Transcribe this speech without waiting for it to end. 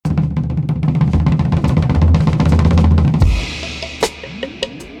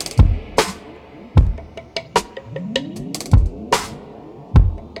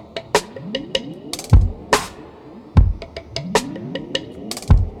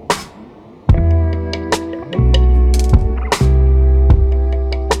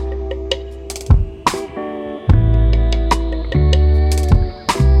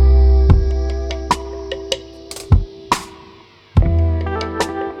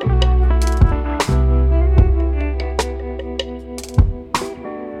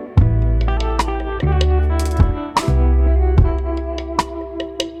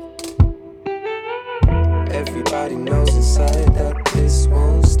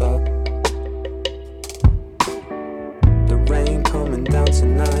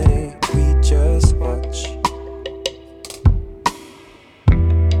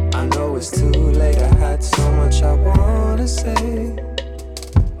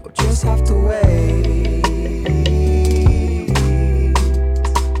just have to wait.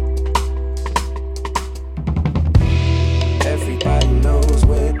 Everybody knows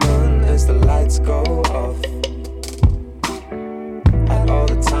we're done as the lights go off. Had all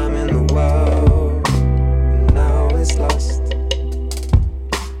the time in the world, and now it's lost.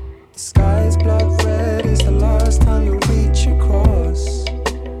 The sky is blood red, it's the last time you'll reach across.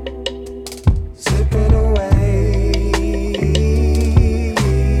 Slip it away.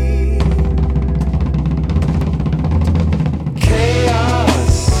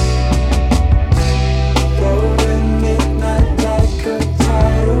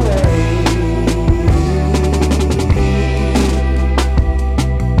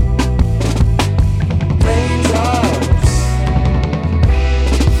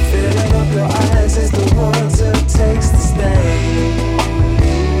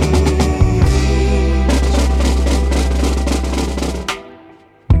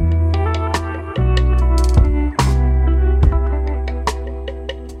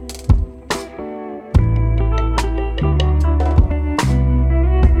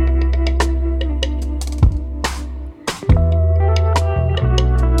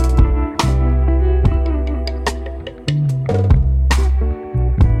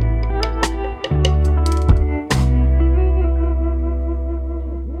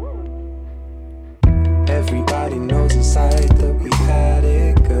 Everybody knows inside that we had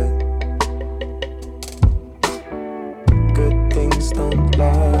it good. Good things don't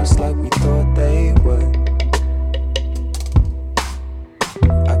last like we thought they would.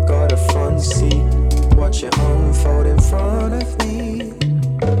 I got a front seat, watch it unfold in front of me.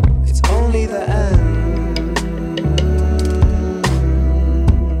 It's only the end.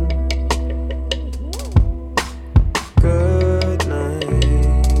 Good night.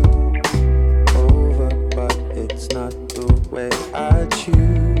 Over, but it's not the way I choose.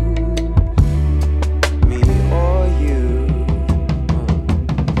 Me or you.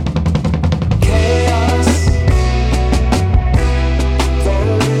 Chaos.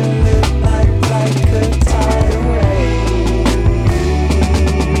 Rolling midnight like a tidal wave.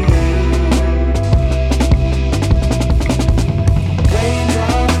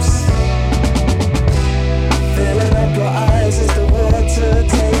 Raindrops filling up your eyes as the water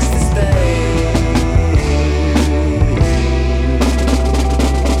takes the stage.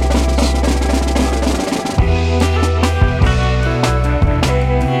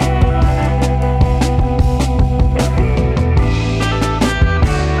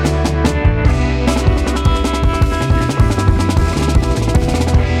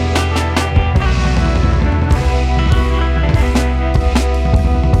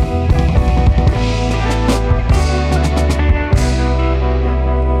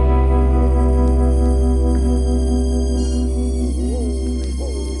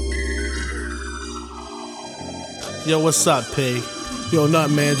 Yo, what's up, P? Yo,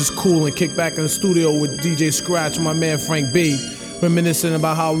 nothing, man. Just cool and kick back in the studio with DJ Scratch and my man Frank B. Reminiscing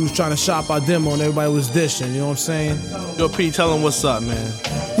about how we was trying to shop our demo and everybody was dishing, you know what I'm saying? Yo, P, tell him what's up, man.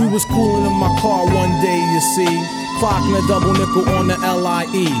 We was cooling in my car one day, you see. Clocking a double nickel on the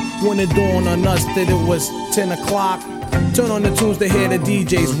LIE. When it dawned on us that it was 10 o'clock. Turn on the tunes to hear the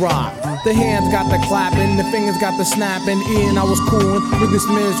DJs rock. The hands got the clapping, the fingers got the snapping. E and I was coolin', with the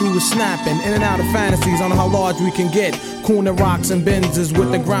Smiths we was snapping. In and out of fantasies on how large we can get. Coonin' rocks and Benzes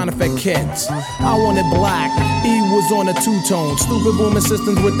with the ground effect kits. I wanted black, E was on a two-tone. Stupid booming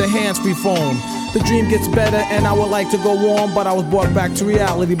systems with the hands-free phone. The dream gets better and I would like to go on, but I was brought back to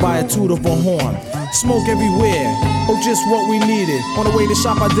reality by a toot of a horn. Smoke everywhere, oh just what we needed. On the way to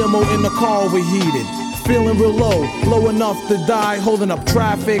shop our demo in the car overheated. Feeling real low, low enough to die, holding up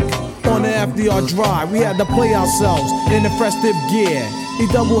traffic on the FDR drive. We had to play ourselves in the festive gear. E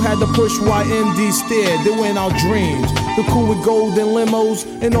double had to push YND steer, they went our dreams. The cool with golden limos,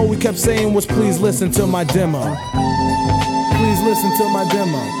 and all we kept saying was please listen to my demo. Please listen to my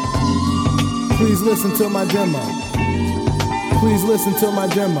demo. Please listen to my demo. Please listen to my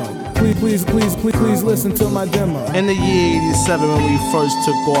demo. Please listen to my demo. In the year 87 when we first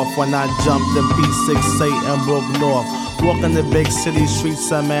took off, when I jumped in P6 and broke north. Walking the big city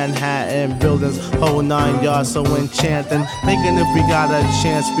streets of Manhattan, buildings whole 9 yards so enchanting. Thinking if we got a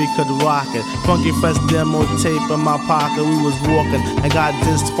chance we could rock it. Funky fresh demo tape in my pocket, we was walking and got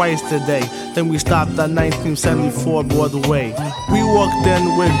this twice today. Then we stopped at 1974 Broadway. We walked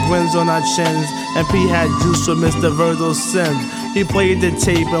in with grins on our chins, and P had juice with Mr. Virgil Sims. He played the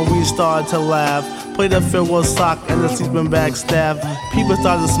tape and we started to laugh. played a farewell sock and the sleeping bag staff. People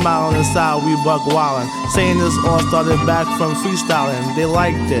started smiling inside, we buck wildin'. Saying this all started back from freestyling. They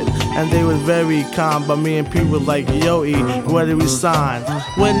liked it, and they were very calm. But me and Pete were like, yo, E, where did we sign?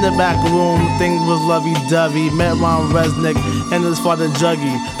 Went in the back room, things was lovey-dovey. Met Ron Resnick and his father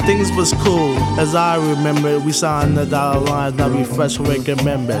Juggy. Things was cool, as I remember. We signed the dollar lines, now we fresh wicked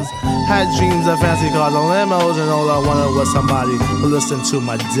members. Had dreams of fancy cars and limos, and all I wanted was somebody to listen to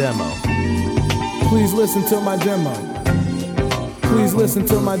my demo. Please listen to my demo. Please listen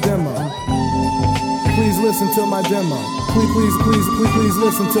to my demo. Please listen to my demo. Please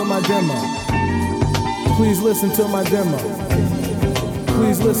listen to my demo. Please listen to my demo.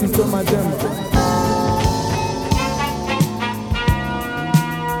 Please listen to my demo.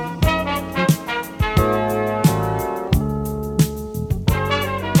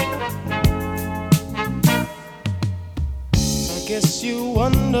 Guess you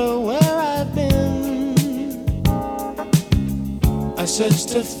wonder where I've been. I searched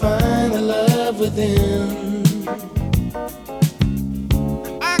to find the love within.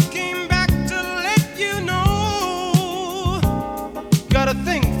 I came back to let you know. Got a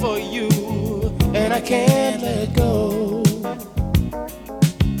thing for you, and I can't let go.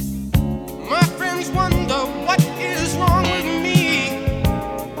 My friends wonder what is wrong with me.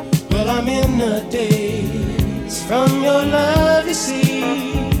 Well, I'm in a daze from your love, you see.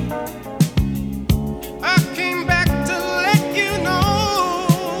 I came back to let you know.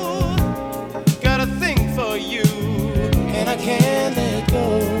 Got a thing for you, and I can't let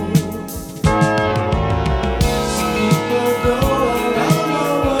go. Some people go around the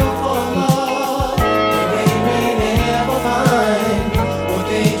world for love, but they may never find what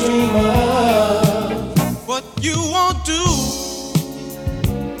they dream of. What you won't do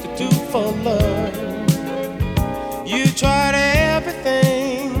to do for love. You tried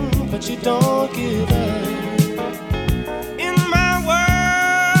everything, but you don't give up. In my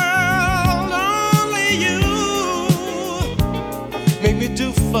world, only you make me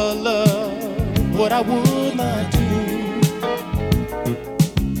do for love what I would not do.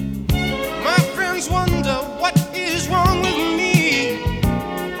 My friends wonder what is wrong with me.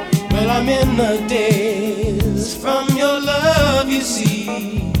 Well, I'm in a daze from your love, you see.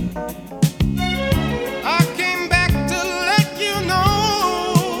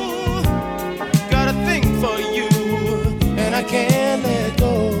 I can't let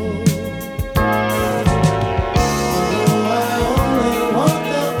go. Although I only want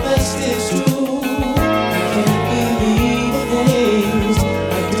the best, it's true. I can't believe the things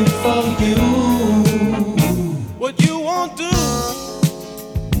I do for you. What you won't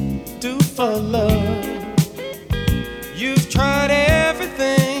do for love. You've tried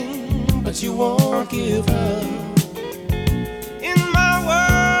everything, but you won't give up.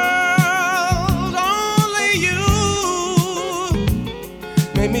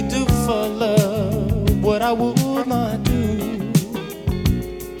 Make me do for love what I would not do.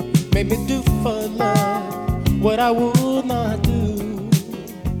 Make me do for love what I would not do.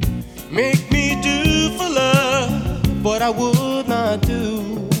 Make me do for love what I would not do.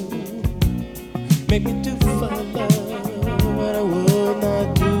 Make me do for love what I would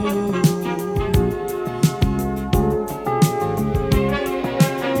not do.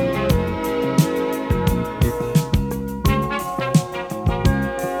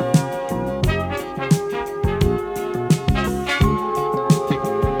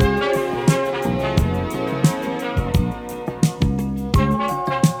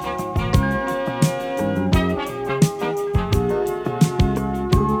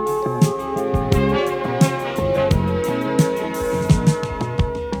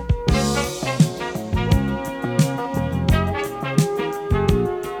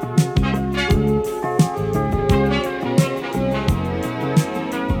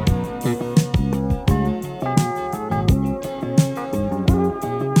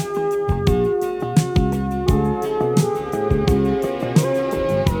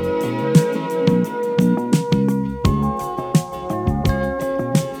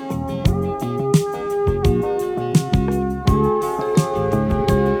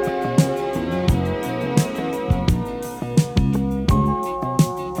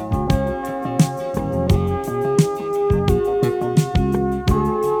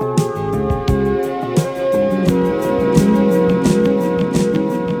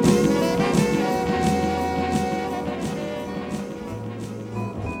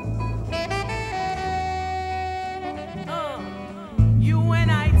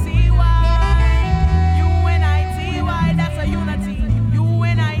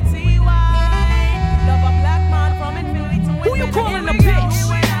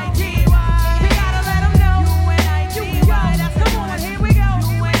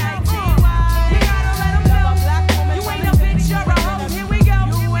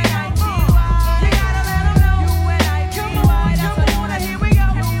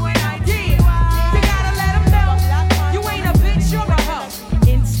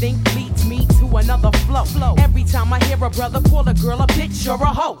 brother, call a girl a bitch or a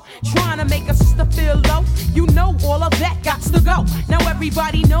hoe. Trying to make a sister feel low, you know all of that got to go. Now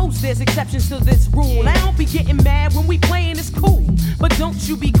everybody knows there's exceptions to this rule. I don't be getting mad when we playing, it's cool. But don't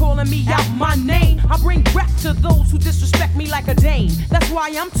you be calling me out my name. I bring rap to those who disrespect me like a dame. That's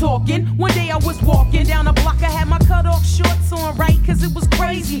why I'm talking. One day I was walking down the block, I had my cut off shorts on, right? Cause it was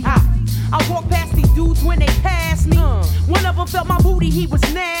crazy hot. I walked past these dudes when they passed me. One of them felt my booty, he was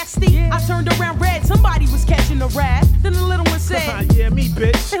nasty. I turned around red, somebody was catching a rat. Then the little one said, yeah, me,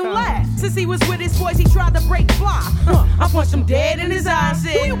 bitch. And laughed. Since he was with his boys, he tried to break fly. I punched him dead in his eye and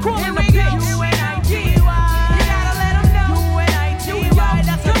said, who you calling a bitch? U-N-I-T-Y. You gotta let him know. U-N-I-T-Y.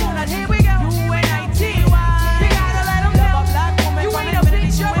 That's come on, here we go. U-N-I-T-Y. You gotta let him know. You ain't a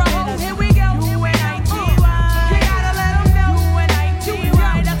bitch, you're a hoe. Here we go. U-N-I-T-Y. You gotta let him know.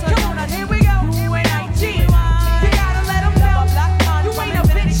 U-N-I-T-Y. That's come on, here we go. U-N-I-T-Y. You gotta let him know. You ain't a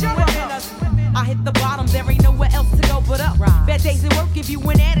bitch, you're a hoe. I hit the bottom, there ain't nowhere else to go but up. Bad days at work give you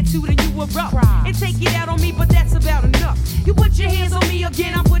an attitude and you erupt. And take it out on me, but that's about enough. You put your hands on me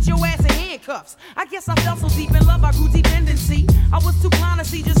again, I put your ass in handcuffs. I guess I fell so deep in love, I grew dependency. I was too blind to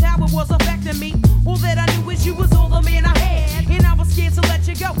see just how it was affecting me. All that I knew is you was all the man I had. And I was scared to let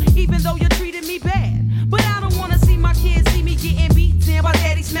you go, even though you treated me bad. But I don't wanna see my kids see me getting beat down by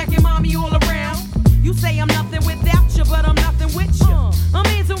daddy smacking mommy all around. You say I'm nothing without you, but I'm nothing with you. A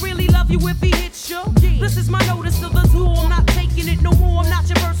man don't really love you if he hits you. This is my notice to the zoo. I'm not taking it no more. I'm not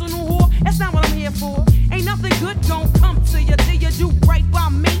your personal whore. That's not what I'm here for. Ain't nothing good gon' come to you till you do right by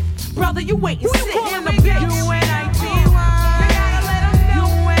me. Brother, you wait and sit in the bitch. U-N-I-T-Y. You gotta let him know.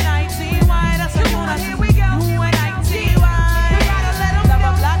 U-N-I-T-Y. That's a corner. Here we go. U-N-I-T-Y. You gotta let him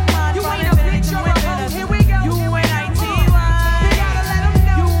know. You ain't a bitch or a hoe. Here we go. U-N-I-T-Y. You gotta let him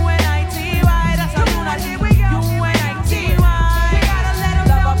know. U-N-I-T-Y. That's a corner. Here we go. U-N-I-T-Y. You gotta let him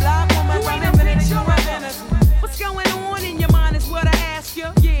know. You ain't a bitch or a hoe. What's going on in your mind is what I ask you.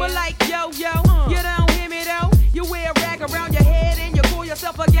 But like yo-yo, you don't hear me though. You wear a rag around your head and you call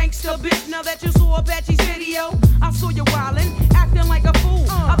yourself a gangster bitch. Now that you saw Apache's video, I saw you wildin', acting like a fool.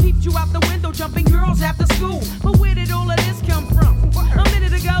 I peeped you out the window, jumping girls after school. But where did all of this come from? A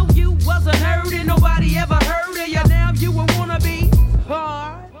minute ago you was a nerd and nobody ever heard of you. Now you a wannabe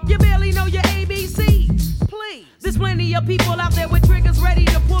hard. You barely know your ABCs. Please, there's plenty of people out there with triggers ready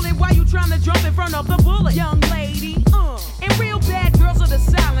to pull it while you trying to jump in front of the bullet. Young lady, and real bad girls are the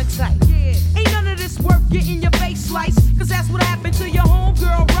silent type. Ain't none of this worth getting your face sliced. Cause that's what happened to your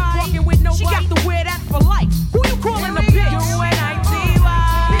homegirl, right? Walking with nobody. She got to wear that for life. Who you calling a bitch?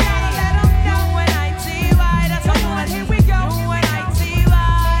 U-N-I-T-Y. You gotta let 'em know. U-N-I-T-Y. That's come on, here we go.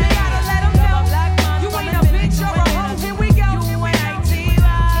 U-N-I-T-Y. You gotta let 'em know. You ain't a bitch or a hoe. Here we go. U-N-I-T-Y.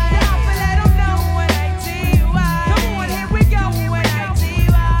 You gotta let 'em know. U-N-I-T-Y. Come on, here we go.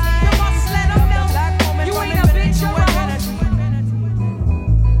 U-N-I-T-Y. You must let 'em know. You ain't a bitch or a hoe.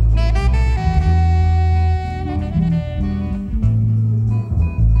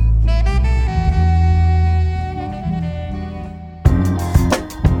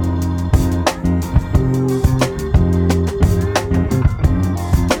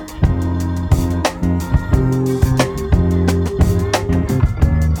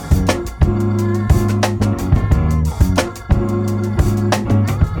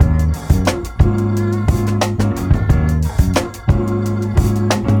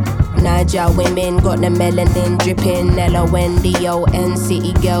 Niger women got the melanin dripping. L-O-N-D-O-N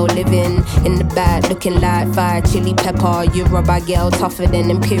city girl living in the back looking like fire chili pepper. Yoruba girl tougher than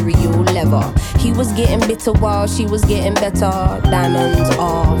imperial leather. He was getting bitter while she was getting better. Diamonds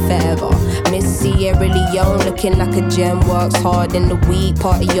are forever. Miss Sierra Leone looking like a gem. Works hard in the week,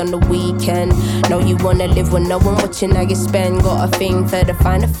 party on the weekend. Know you wanna live with no one watching how you spend. Got a thing for the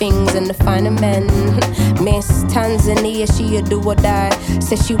finer things and the finer men. Miss Tanzania, she a do or die.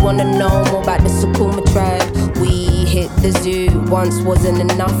 Says she wanna know more about the Sukuma tribe. We hit the zoo, once wasn't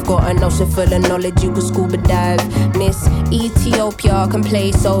enough. Got an ocean full of knowledge, you could scuba dive. Miss Ethiopia can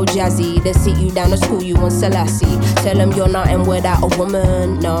play so jazzy. They sit you down to school, you want Selassie. Tell them you're nothing without a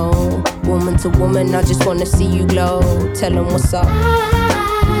woman, no. Woman to woman, I just wanna see you glow. Tell them what's up.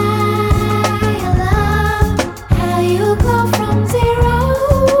 How you go from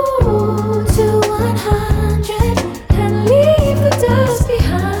 0 to 100 and leave the dust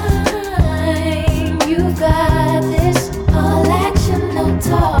behind. You got this, all action, no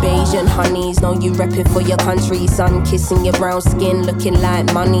talk. Bayesian honeys, know you repping for your country. Sun kissing your brown skin, looking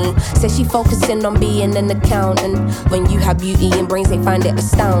like money. Says she focusing on being an accountant. When you have beauty and brains, they find it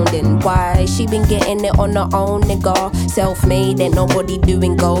astounding. Why? She been getting it on her own, nigga. Self-made, ain't nobody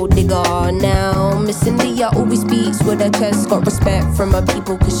doing gold digger. Now, Miss India always speaks with her chest. Got respect from her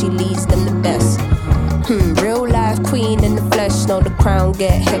people cause she leads them the best. Real life queen know the crown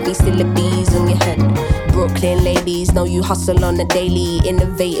get heavy, still the bees on your head. Brooklyn ladies know you hustle on the daily,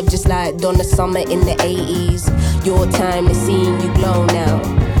 innovative just like Donna Summer in the 80s. Your time is seeing you glow now.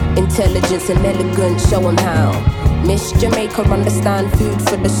 Intelligence and elegance, show 'em how. Miss Jamaica understand food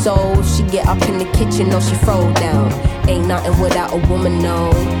for the soul. If she get up in the kitchen or she throw down. Ain't nothing without a woman, no.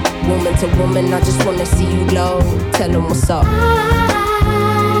 Woman to woman, I just wanna see you glow. Tell 'em what's up. I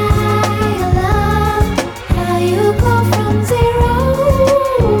love how you go from 0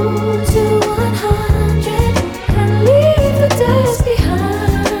 to 100 and leave the dust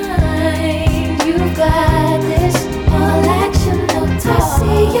behind. You got this all action, no time. I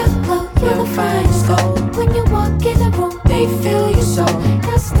see you glow, you're the finest gold. When you walk in the room, they feel your soul.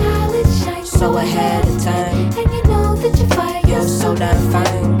 Your style it shines So ahead of time, and you know that you fight. you're so damn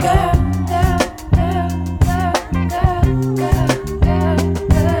fine, girl.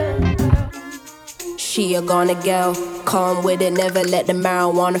 She a gonna girl, calm with it, never let the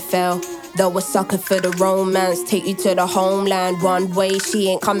marijuana fail. Though a sucker for the romance, take you to the homeland. One way, she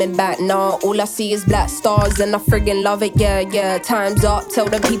ain't coming back, nah. All I see is black stars and I friggin' love it, yeah, yeah. Time's up, tell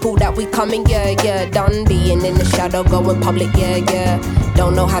the people that we coming, yeah, yeah. Done being in the shadow, going public, yeah, yeah.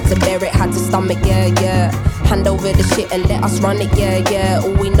 Don't know how to bear it, how to stomach, yeah, yeah. Hand over the shit and let us run it, yeah, yeah.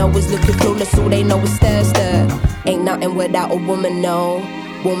 All we know is looking clueless, all they know is stare, stare. Ain't nothing without a woman, no.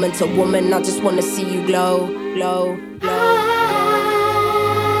 Woman to woman, I just wanna see you glow, glow, glow.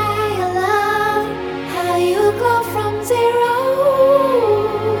 I love how you go from 0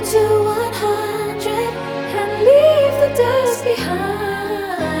 to 100 and leave the dust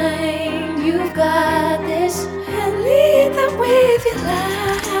behind. You've got this and lead them with your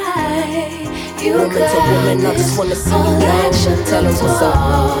life. You Woman to got woman, I just wanna see you glow. Tell 'em what's up.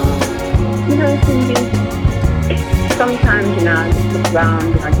 You know, Cindy, sometimes, you know, I just look around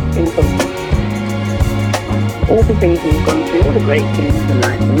and I just think of all the things we've gone through, all the great things in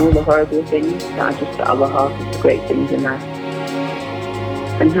life and all the horrible things that are just the other half of the great things in life.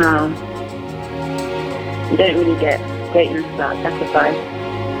 And how you don't really get greatness without sacrifice.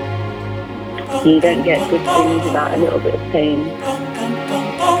 You don't get good things without a little bit of pain.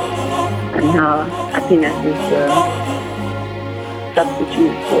 And how happiness is the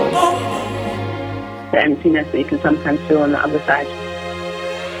substitute for the emptiness that you can sometimes feel on the other side.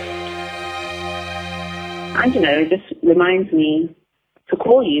 And you know, it just reminds me to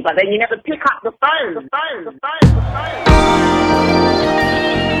call you, but then you never pick up the phone.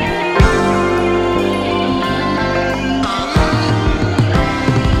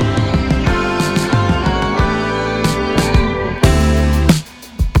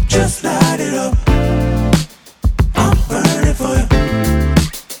 Just light it up. I'm burning for you.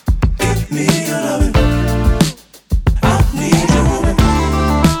 Give me your loving. I need your woman.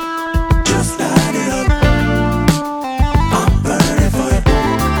 Just light it up. I'm burning for you.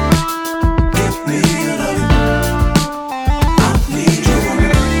 Give me your loving.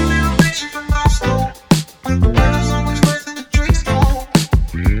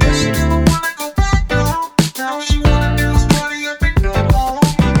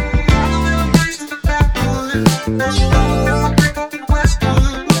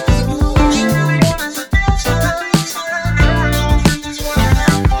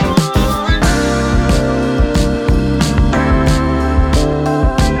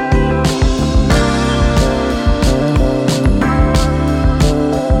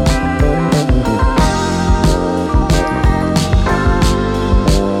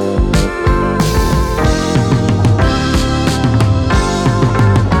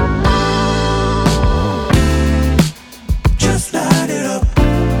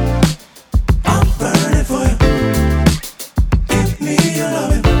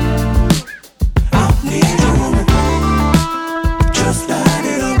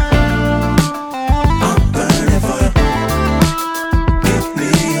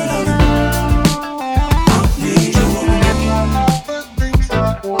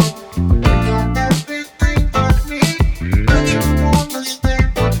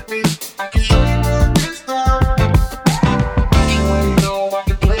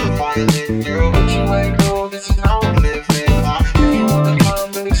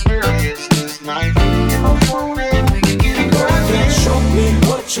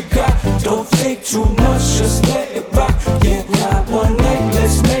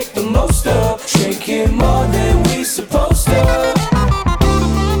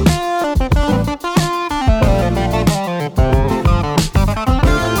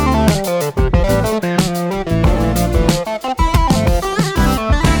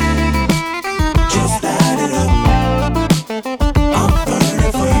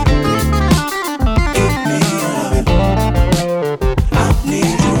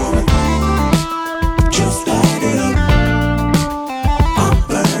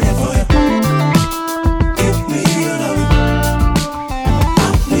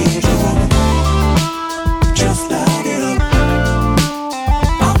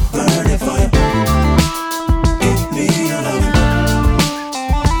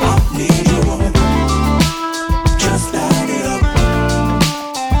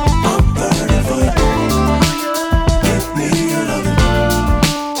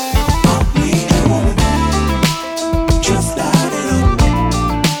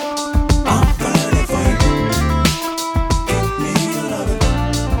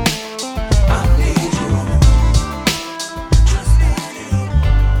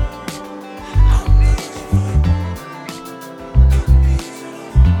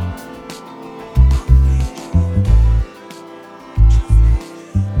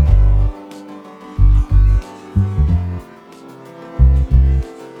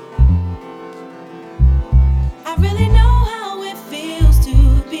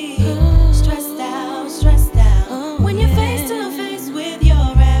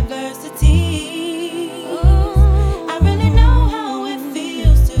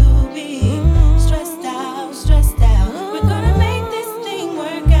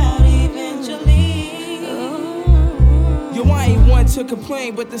 to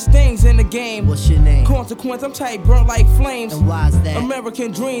complain, but there's things in the game. What's your name? Consequence, I'm tight, burnt like flames. And why's that?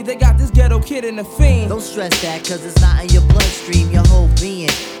 American dream, they got this ghetto kid in the fiend. Don't stress that, cause it's not in your bloodstream. Your whole being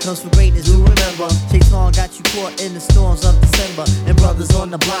comes from greatness, do remember. Shaitan got you caught in the storms of December. And brothers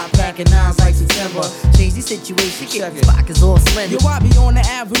on the block packing nines like September. Change the situation, get these pockets all slender. Yo, I be on the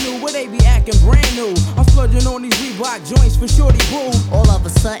avenue where they be acting brand new. I'm splurging on these Reebok joints for shorty boo. All of a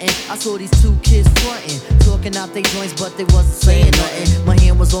sudden, I saw these two kids frontin', talking out their joints, but they wasn't saying nothing. My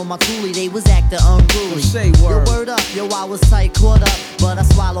hand was on my toolie, they was acting unruly. Say word. Yo, word up, yo, I was tight, caught up, but I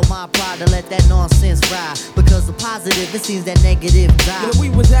swallowed my pride to let that nonsense ride. Because the positive, it seems that negative die. Yeah, we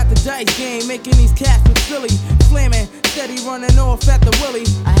was at the dice game, making these cats look silly. Slamming, steady running off at the willy.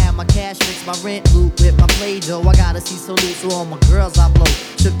 I had my cash fix, my rent loop with my play dough. I gotta see so loose, so all my girls I blow.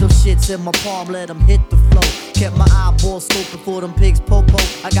 Shook those shits in my palm, let them hit the flow. Kept my eyeballs scoping for them pigs popo.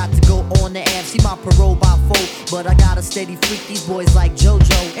 I got to go on the app, see my parole by 4. But I gotta steady freak these boys like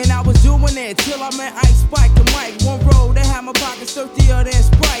JoJo. And I was doing it till I met Ice Spike and Mike. One road, they had my pockets thirstier than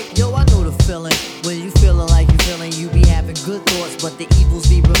Sprite. Yo, I know the feeling. When you feeling like you feeling, you be having good thoughts, but the evils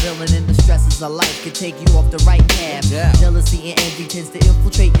be revealing, and the stresses of life can take you off the right path. Yeah. Jealousy and envy tends to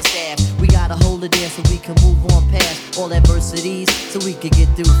infiltrate your staff. We gotta hold it in so we can move on past all adversities, so we can get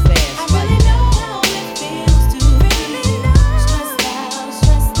through fast. I really know how it feels to be stressed out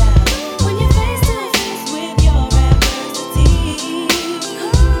when you're face to face with your adversity.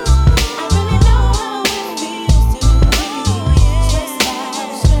 I really know how it feels to be stressed out.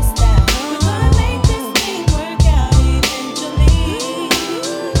 We're gonna make this thing work out eventually.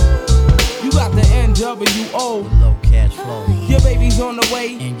 You got the NWO. Low cash flow, Your baby's on the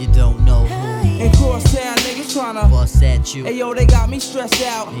way. and you don't know who And crosstown niggas tryna. bust at you, Hey yo, they got me stressed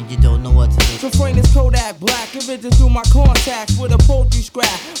out. and you don't know what to do. So frame this Kodak black, if it just through my contacts with a poultry scrap.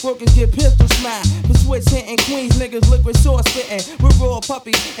 Workers get pistol smacked. The switch hitting Queens niggas liquid sauce spitting with raw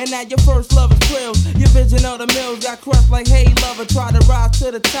puppies. And now your first love is thrills. Your vision of the mills got crushed like hey lover. Try to rise to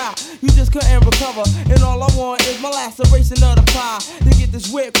the top, you just couldn't recover. And all I want is my laceration of the pie to get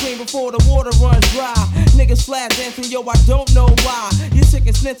this whipped cream before the water runs dry. Niggas flat dancing, yo, I don't know why. Your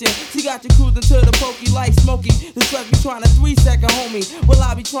chicken snitching, she got you cruising to the pokey like Smokey. The stress be trying to 3-second homie. Well,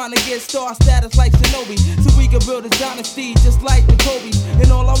 I be trying to get star status like Shinobi, so we can build a dynasty just like the Kobe. And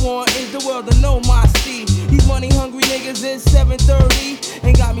all I want is the world to know my Steve. These money hungry niggas is 7:30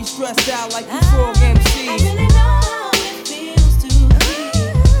 and got me stressed out like you frog MC. I really know how it feels to be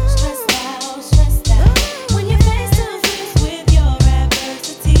stressed out when you're face to face with your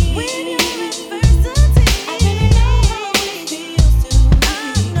adversity. I really know how it feels to be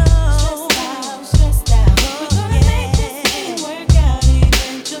stressed out. We're gonna make this thing work out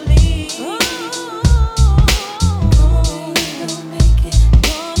eventually. Gonna make it.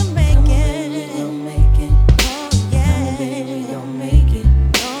 Gonna make it. Gonna make it. Oh yeah. We gon' make it.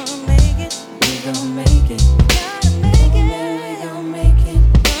 Gonna make it. We gon' make it. Gotta make it. We gon' make it.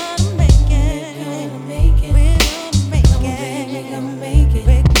 Gonna make it. Gonna make it. We gonna make it.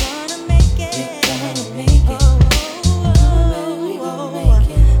 We gonna make it. We gonna make it. We gonna make it. We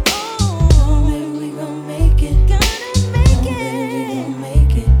gonna make it. We gonna make it. Gonna make it. We gonna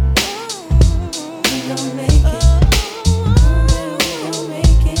make it. We gonna make it. We gonna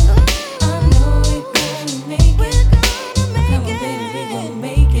make it. I know we gonna make it. Come on, baby, we gonna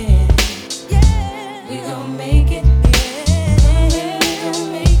make it. We gonna make it. We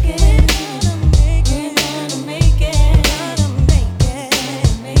gonna make it. We gonna make it.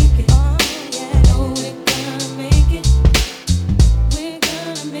 Make it. I know we gonna make it. We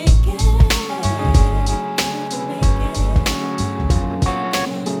gonna make it.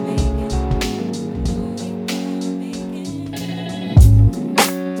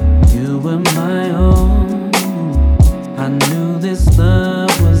 You were my own. I knew this love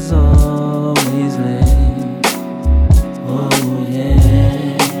was always late. Oh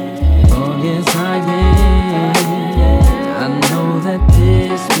yeah. Oh yes I did. I know that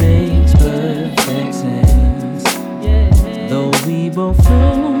this makes perfect sense. Though we both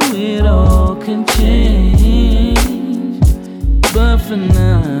know it all can change. But for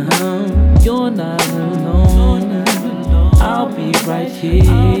now, you're not alone. I'll be right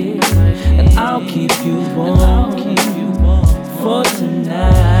here, and I'll keep you warm for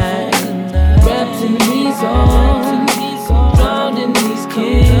tonight. Wrapped in these arms, drowned in these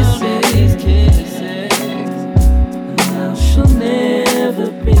kisses, and now she'll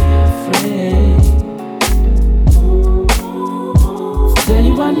never be afraid. Tell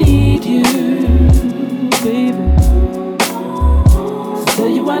you I need you, baby. Tell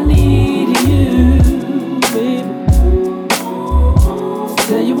you I need you, baby.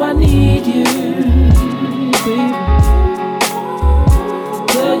 Tell you I need you, baby.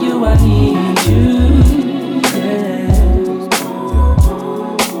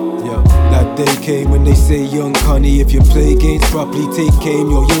 day came when they say, young Connie, if you play games properly, take aim,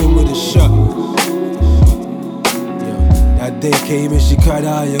 you're in with a shot. That day came and she cried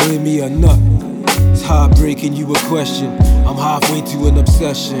out, you in me or not? It's heartbreaking, you a question. I'm halfway to an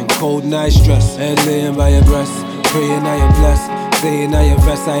obsession. Cold night stress, head laying by your breast, praying I am blessed, saying I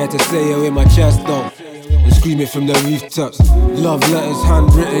invest. I had to say it with my chest though, and screaming from the rooftops. Love letters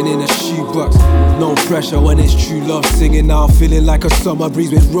handwritten in a shoebox. No pressure when it's true love singing now. Feeling like a summer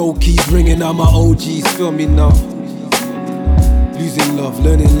breeze with road keys ringing out. My OGs feel me now. Losing love,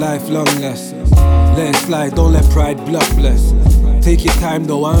 learning lifelong lessons. Let it slide, don't let pride blood bless. Take your time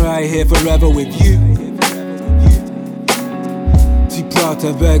though, I'm right here forever with you. Too proud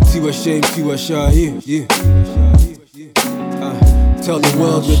to beg, too ashamed to assure you. Tell the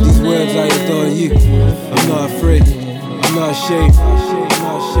world with these words I adore you. I'm not afraid, I'm not ashamed, I'm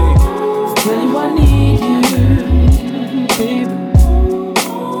not ashamed. Tell you I need you, baby.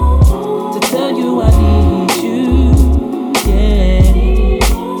 To tell you I need you, yeah.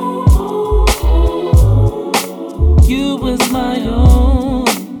 You was my own.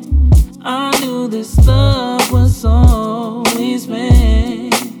 I knew this love was always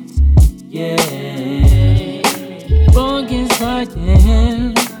meant, yeah. Wrong as I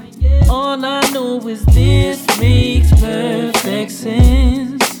am, all I know is this makes perfect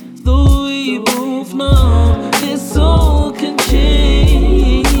sense. Though we both know this soul can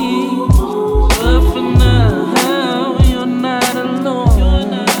change, but for now you're not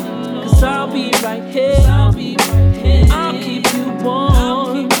alone. 'Cause I'll be right here, I'll keep you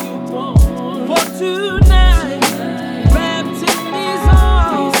warm for tonight. Wrapped in these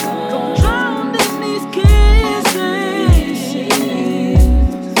arms, drowned in these kisses.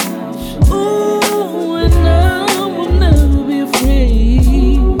 Ooh, and I will never be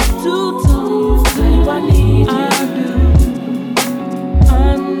afraid to tell you I need you. I do. I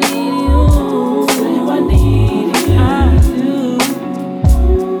need you. Say I need you. I do.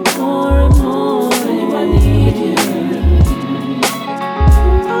 More and more. Say I need you.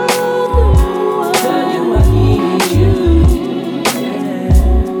 I do. Tell you I need you.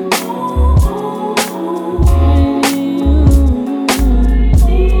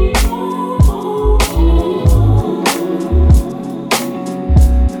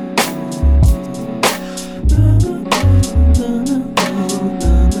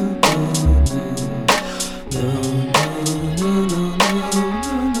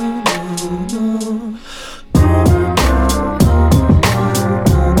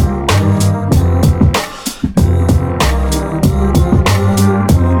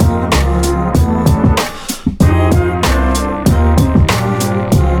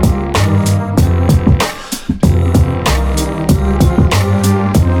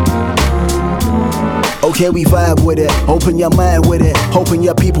 Okay, we vibe with it, open your mind with it, hoping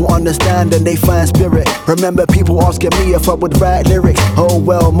your people understand and they find spirit. Remember people asking me if I would write lyrics. Oh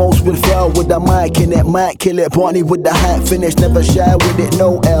well, most would fail with the mic in it, might kill it. Barney with the hat finish, never shy with it,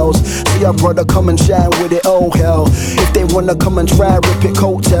 no L's. See a brother come and shine with it, oh hell. If they wanna come and try, rip it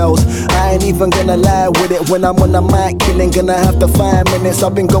coattails. I ain't even gonna lie with it, when I'm on the mic killing, gonna have to 5 minutes.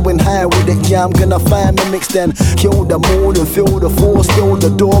 I've been going high with it, yeah, I'm gonna find mimics then. Kill the mood and feel the force, fill the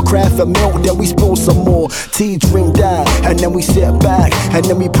door, craft a milk, then we spill some more. Tea, drink, die, and then we sit back, and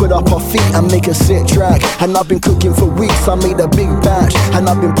then we put up our feet and make a sick track. And I've been cooking for weeks, I made a big batch, and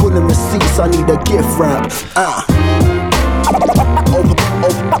I've been pulling receipts, I need a gift wrap.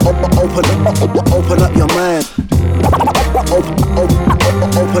 Open up your mind.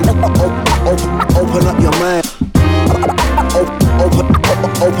 Open up your mind.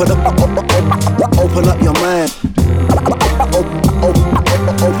 Open up your mind.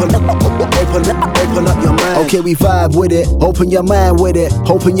 Open up your mind. Okay, we vibe with it, open your mind with it,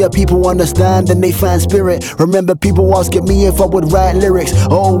 hoping your people understand and they find spirit. Remember people asking me if I would write lyrics.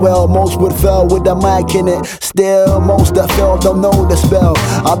 Oh well, most would fail with the mic in it. Still, most that fail don't know the spell.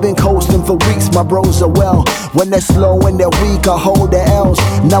 I've been coasting for weeks, my bros are well. When they're slow and they're weak, I hold their L's.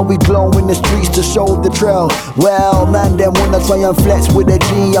 Now we glow in the streets to show the trail. Well, man, them wanna try and flex with a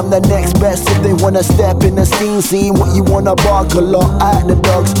G. I'm the next best if they wanna step in the scene. See what you wanna bark a lot at the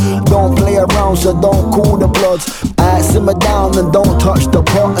dogs. Don't play around, so don't cool the bloods. I simmer down and don't touch the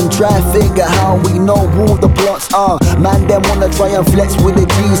pot and try figure how we know who the plots are. Man, them wanna try and flex with the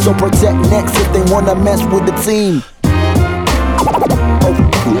G, so protect next if they wanna mess with the team.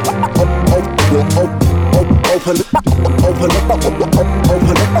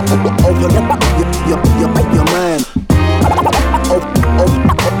 Open your mind.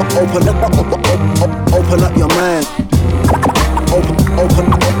 Open up your mind.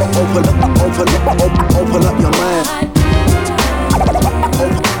 Open up your mind.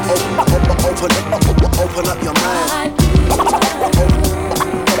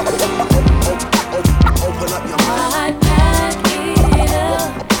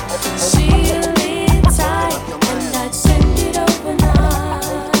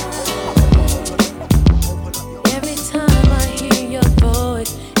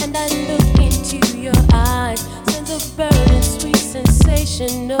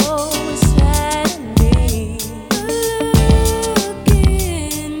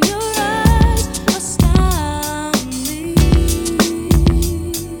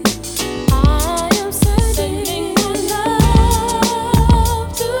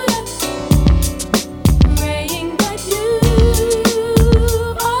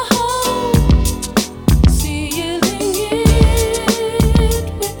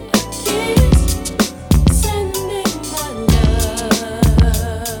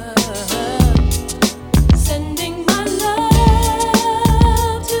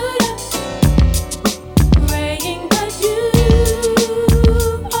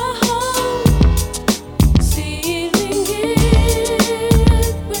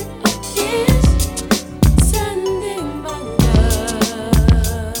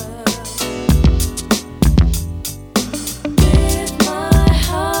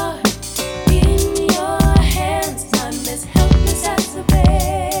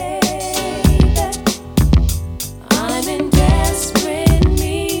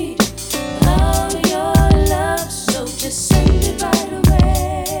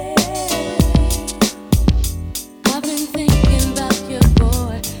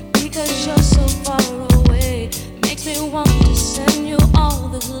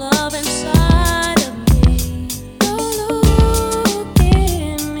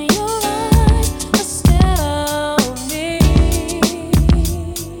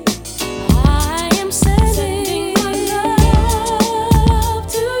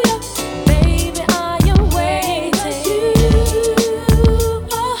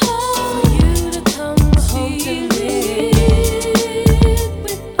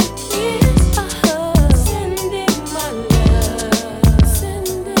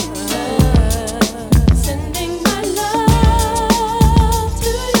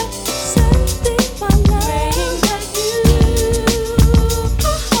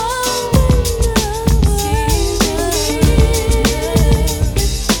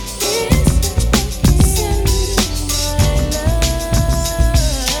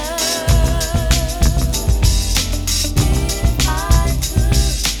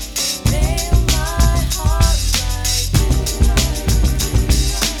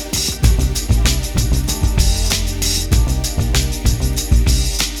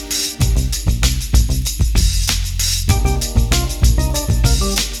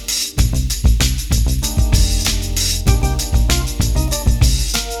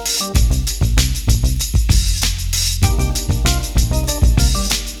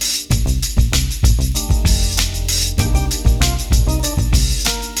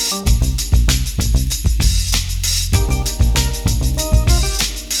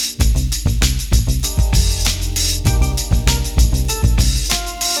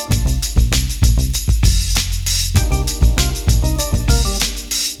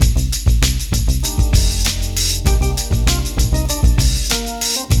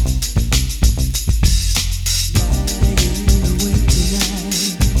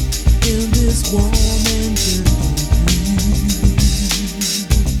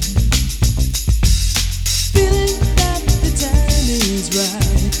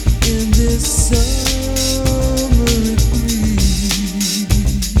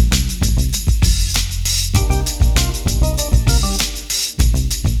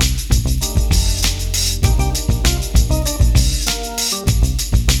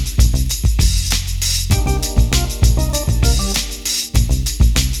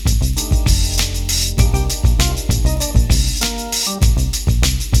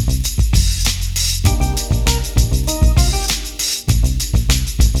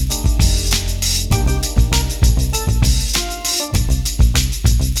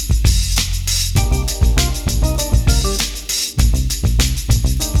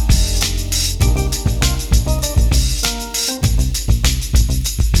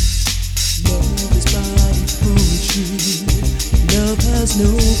 has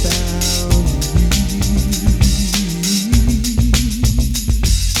no boundaries.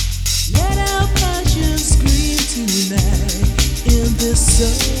 Let our passion scream tonight in this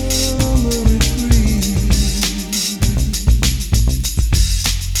summer breeze.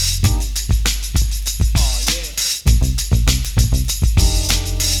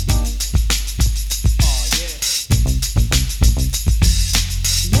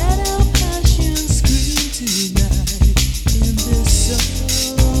 Let our passion scream tonight in this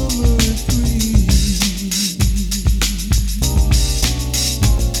summer breeze.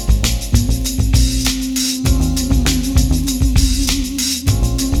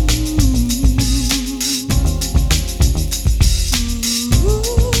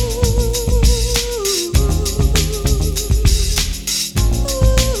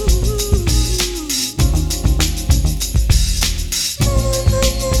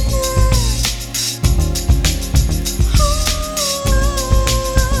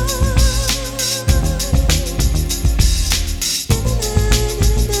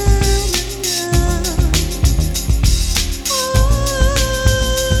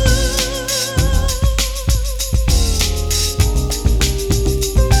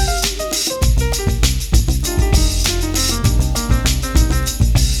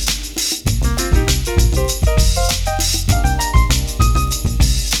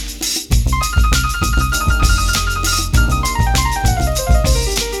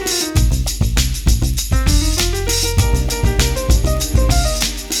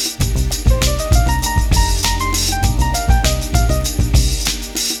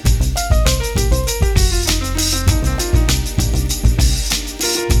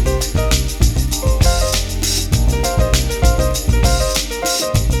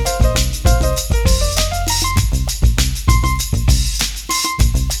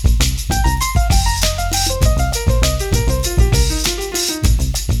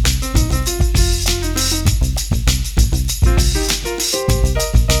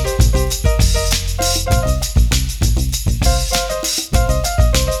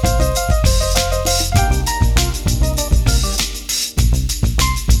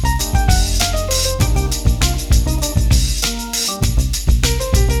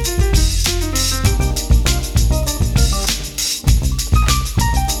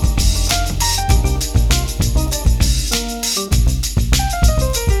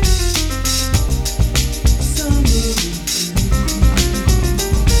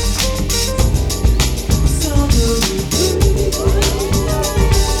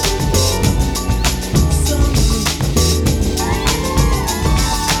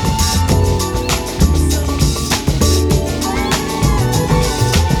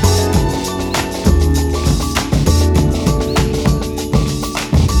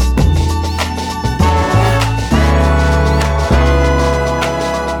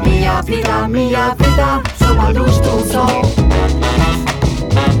 Minha vida, sou a luz do sol.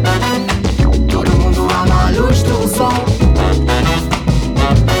 Todo mundo ama a luz do sol.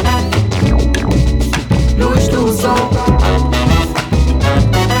 Luz do sol.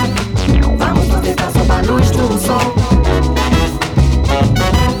 Vamos protestar sob a luz do sol.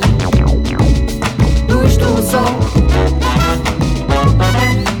 Luz do sol.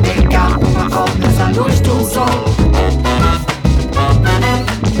 Pegar uma cor nessa luz do sol.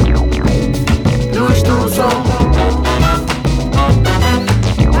 Luz do sol.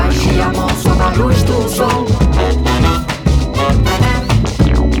 Baixe a mão sob a luz do sol.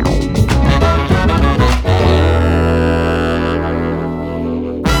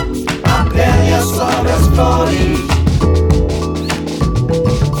 A pele sobre as flores,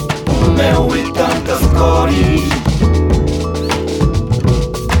 o mel e tantas cores.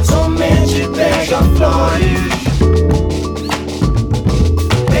 Somente beija-flores,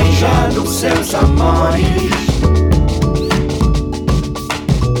 beijando seus amores.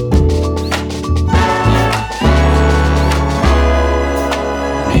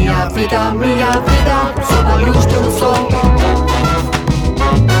 Minha vida, sob a luz do sol.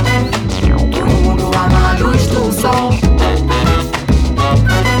 Todo mundo ama a luz do sol.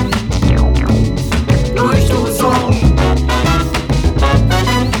 Luz do sol.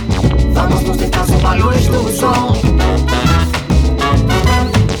 Vamos nos deitar sob a luz do sol.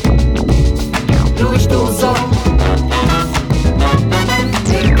 Luz do sol.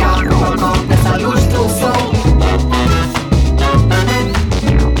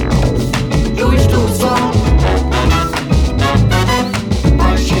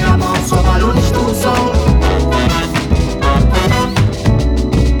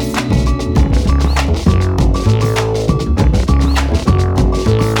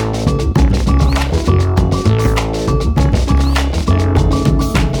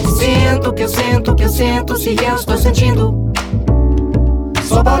 sinto, que eu sinto, se eu estou sentindo.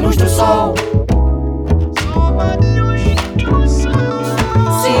 Sob a luz do sol.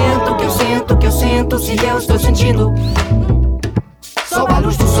 Sinto, que eu sinto, que eu sinto, se eu estou sentindo. Sob a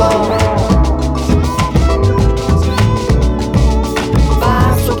luz do sol.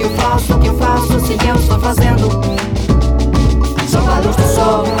 Faço o que eu faço, o que eu faço, se eu estou fazendo. Sob a luz do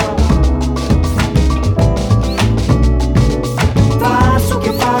sol. Faço o que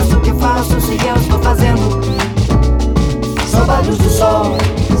eu faço, o que eu faço, se eu estou fazendo. Sob a luz do sol.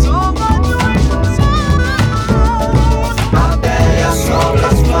 Até as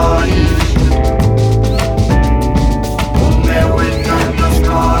sobras flores. O meu encanto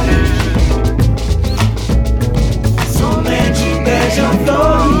escolhe. Somente beija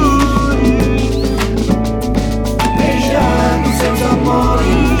flores.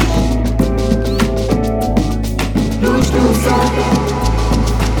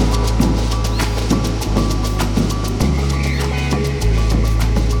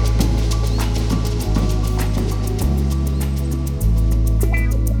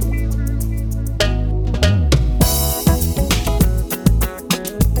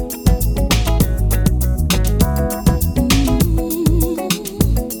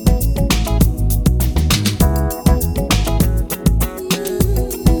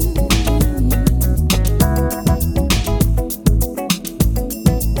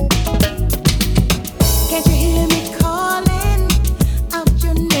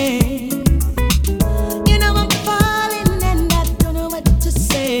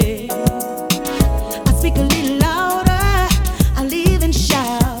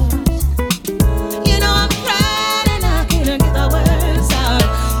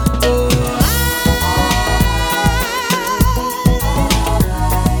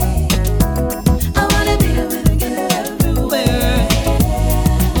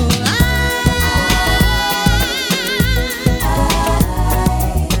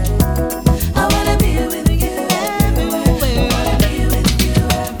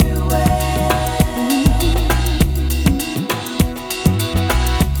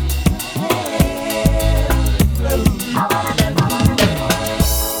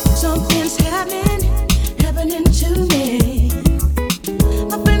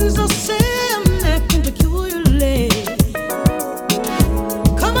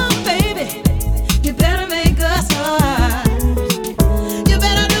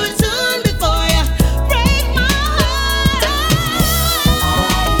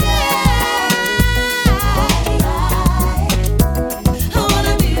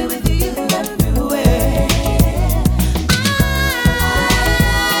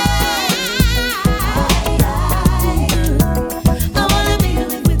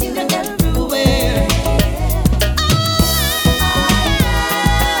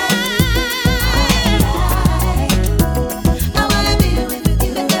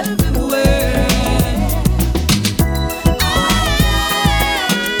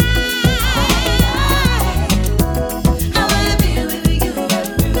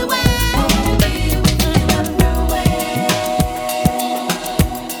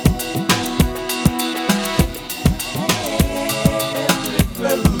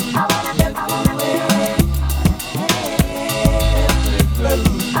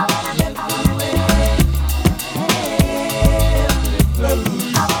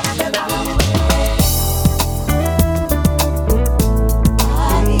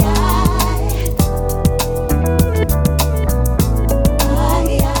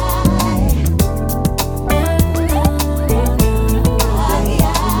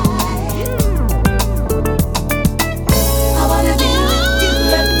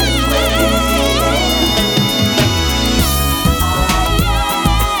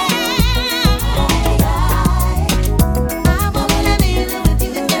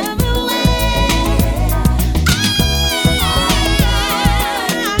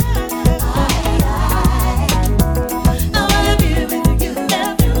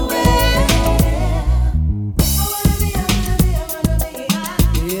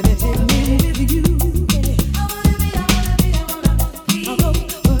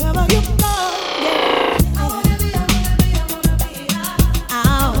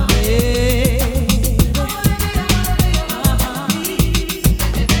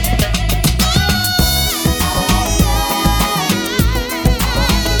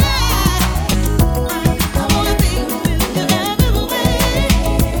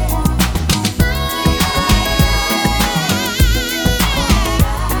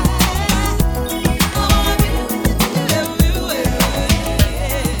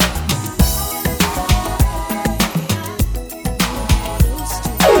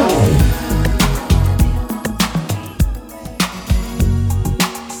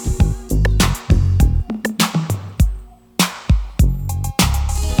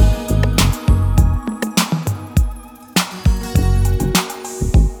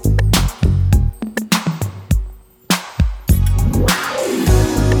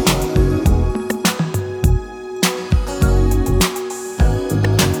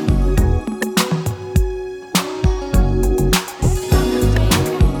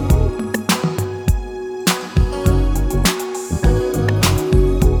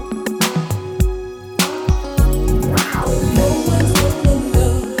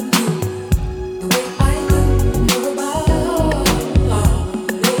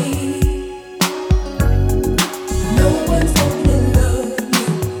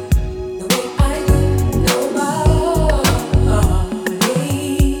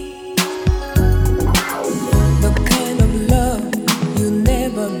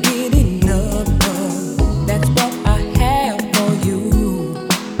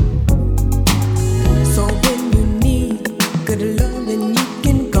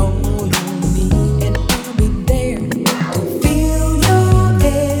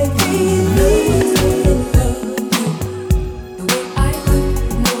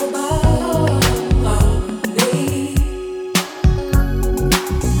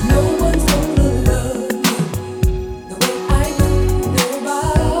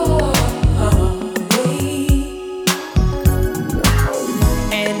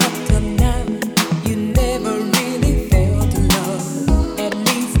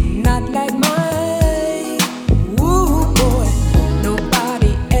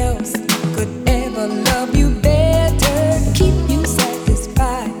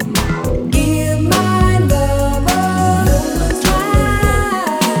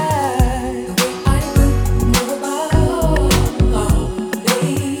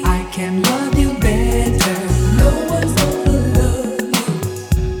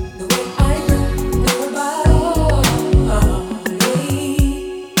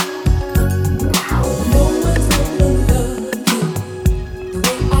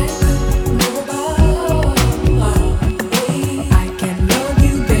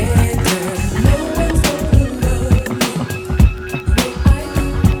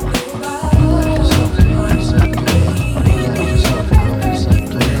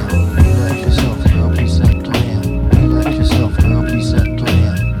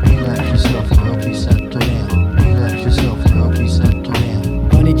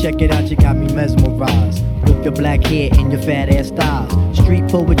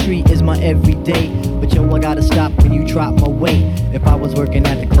 treat is my everyday. But yo, I gotta stop when you drop my weight. If I was working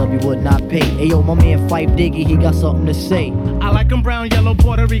at the club, you would not pay. Hey yo, my man Fife Diggy, he got something to say. I like 'em brown, yellow,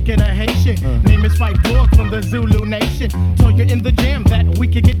 Puerto Rican, or Haitian. Name is Fife Dog from the Zulu Nation. Told you in the jam that we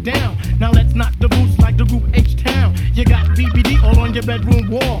could get down. Now let's knock the boots like the group H-Town. You got BBD all on your bedroom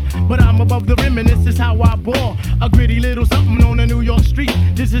wall. But I'm above the rim and this is how I ball. A gritty little something on a New York street.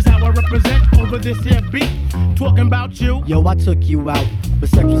 This is how I represent over this here beat. Talking about you. Yo, I took you out, but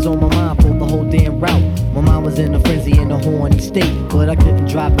sex was on my mind for the whole damn route. My mind was in a frenzy in a horny state, but I couldn't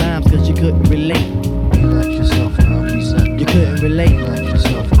drop rhymes cause you couldn't relate. Relax yourself, girl, please. You couldn't relate. Relax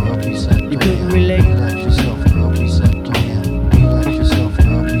yourself, girl, please. You couldn't relate. Relax yourself, girl, please. Relax yourself,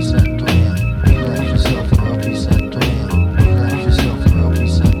 girl, please. Relax yourself, girl, please. Relax yourself, girl,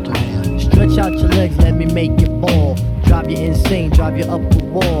 please. Stretch out your legs, let me make you ball. Drive you insane, drive you up the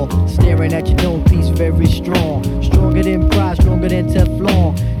wall. Staring at your dome piece, very strong. Stronger than pride, stronger than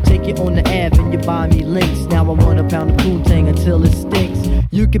Teflon. Take you on the Ave and you buy me links. Now I want a pound of Poontang until it stinks.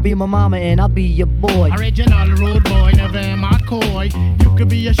 You could be my mama and I'll be your boy. Original road boy, never am I coy. You could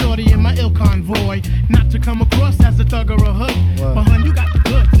be a shorty in my ill convoy. Not to come across as a thug or a hood. But hun, you got the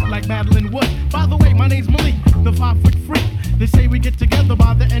goods, like Madeline Wood. By the way, my name's Malik, the 5-foot freak. They say we get together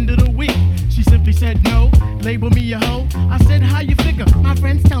by the end of the week. She simply said no, label me a hoe. I said, how you figure? My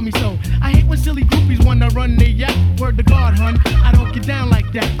friends tell me so. I hate when silly groupies wanna run their yap. Word to God, hun, I don't get down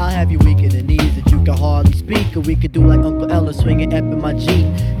like that. I'll have you weak in the knees that you can hardly speak. Or we could do like Uncle Ella swinging up in my Jeep.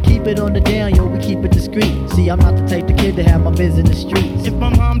 Keep it on the down, yo, we keep it discreet. See, I'm not the type of kid to have my biz in the streets. If my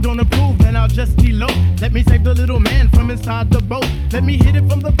mom don't approve, then I'll just elope. Let me save the little man from inside the boat. Let me hit it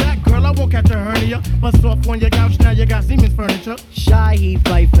from the back, girl, I won't catch a hernia. Bust off on your couch, now you got Siemens furniture. Shy, he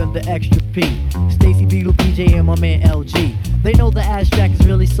Fife and the extra P. Stacy Beetle, PJ, and my man LG. They know the abstract is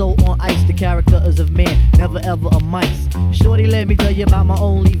really so on ice. The character is of man, never ever a mice. Shorty, let me tell you about my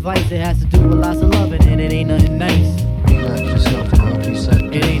only vice. It has to do with lots of loving and it ain't nothing nice. Relax yourself, girl, please.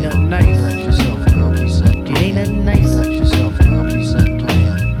 It ain't nothing nice. Relax yourself, girl, please. It ain't nothing nice. Relax yourself, girl, please.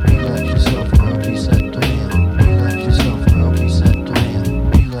 Relax yourself, girl, please. Relax yourself, girl, please. Relax yourself, girl,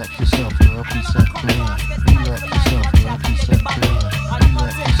 please. Relax yourself, girl, please.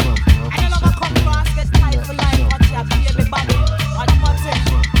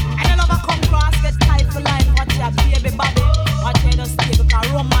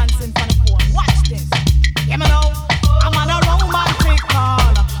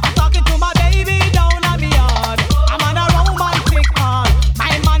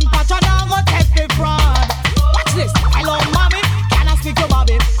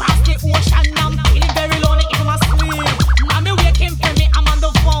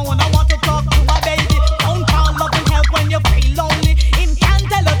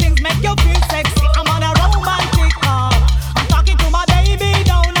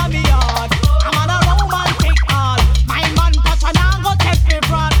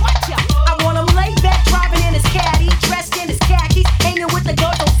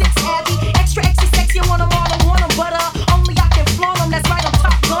 That's right, I'm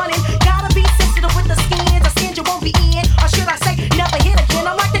top gun.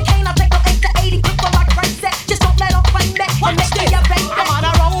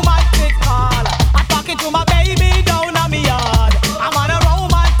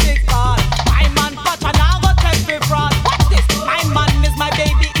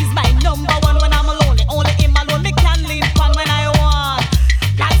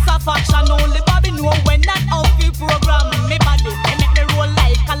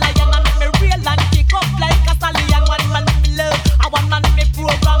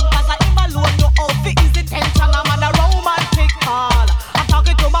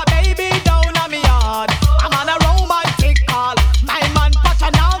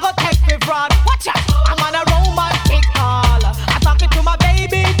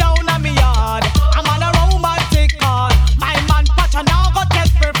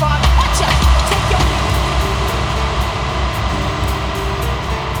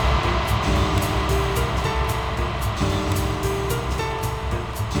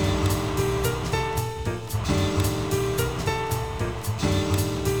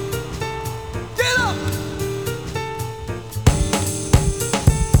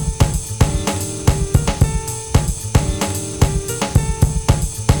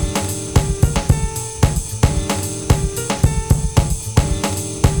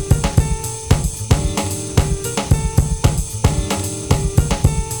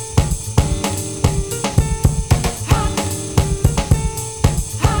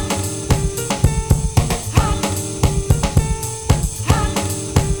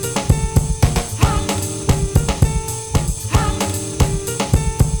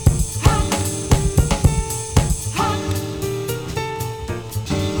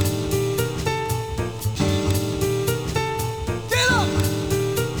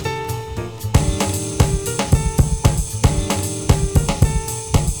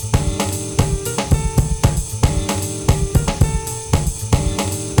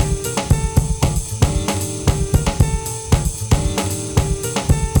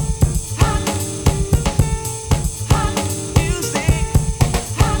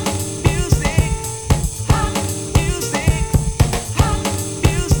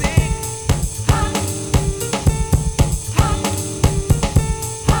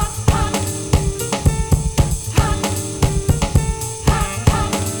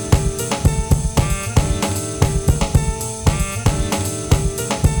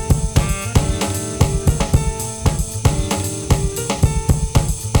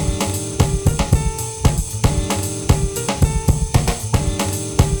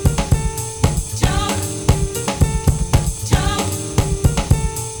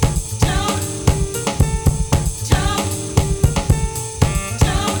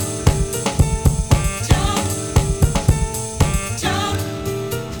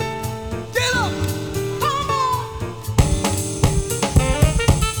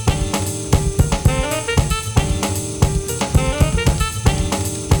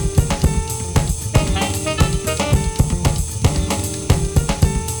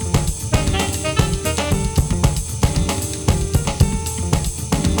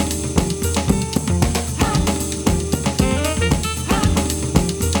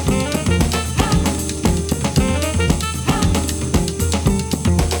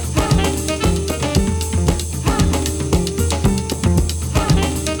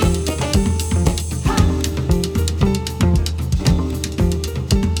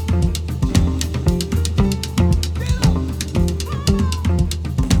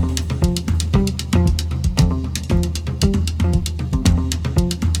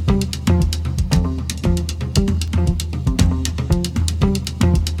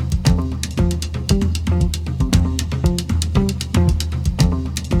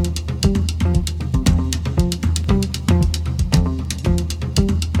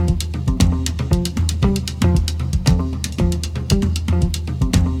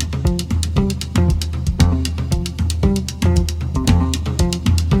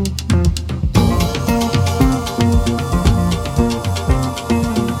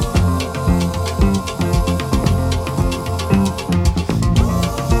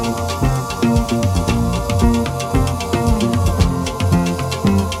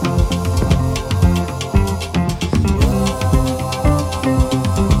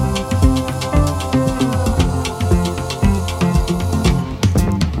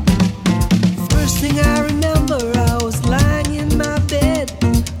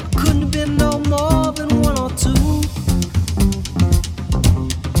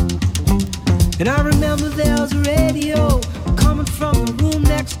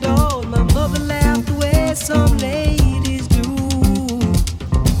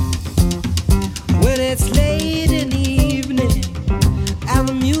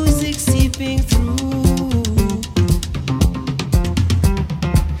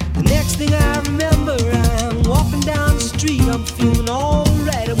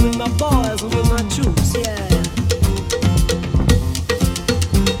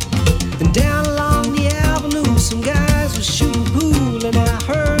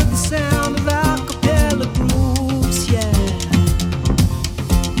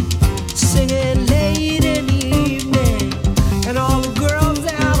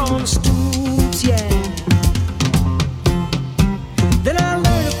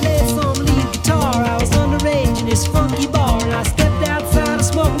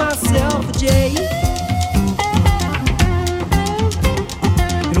 DJ.